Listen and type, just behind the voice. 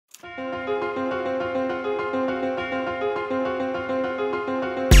I'm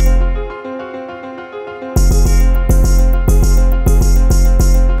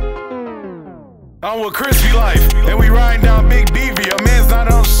with Crispy Life, and we riding down Big BV. A man's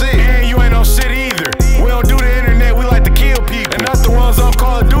not on shit, and you ain't on shit either. We don't do the internet, we like to kill people. And not the ones on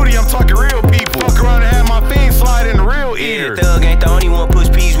Call of Duty, I'm talking real people. Fuck around and have my fiend slide in the real ear. Yeah, Thug ain't the only one push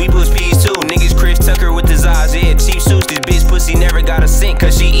peas, we push peas too. Niggas Chris Tucker with his eyes, yeah, cheap suits. This bitch pussy never got a cent,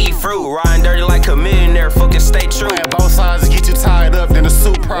 cause she eat fruit. Riding dirty like a millionaire, fucking stay true. Man, both sides get you tied up, then the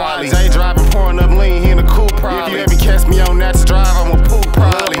suit probably. Jay driving, pouring up lean, he in the coupe probably. If you ever catch me on that drive, I'm a poop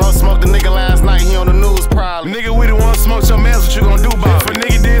probably. Bro smoked the nigga last night, he on the news probably. Nigga, we the one smoke your mans, what you gon' do about it? If a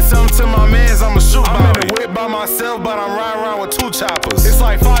nigga did something to my mans, I'ma shoot I'm in the whip by myself, but I'm riding around with 2 choppers. It's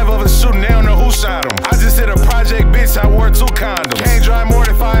like 5 of us shooting, they don't know who shot them. I just hit a project, bitch, I wore 2 condoms. Can't drive more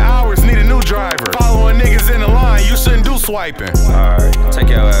than 5 hours, need a new driver. Following niggas in the line, you shouldn't do swiping. Alright, take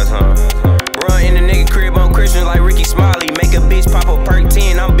your ass home. Run in the nigga crib on Christian like Ricky Smiley. Make a bitch pop a perk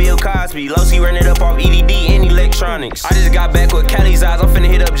 10, I'm Bill Cosby. Lowski ran it up off EDD and electronics. I just got back with Kelly's eyes, I'm finna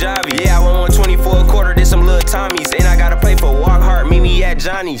hit up Javi. Yeah, I won 124 a quarter, did some little Tommies. And I gotta play for Walk Hard, meet me at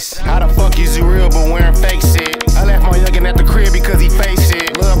Johnny's. How the fuck is you real but wearing fake shit? I left my youngin' at the crib because he face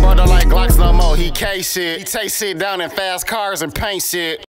shit. Little brother like Glocks no more, he K shit. He take shit down in fast cars and paint shit.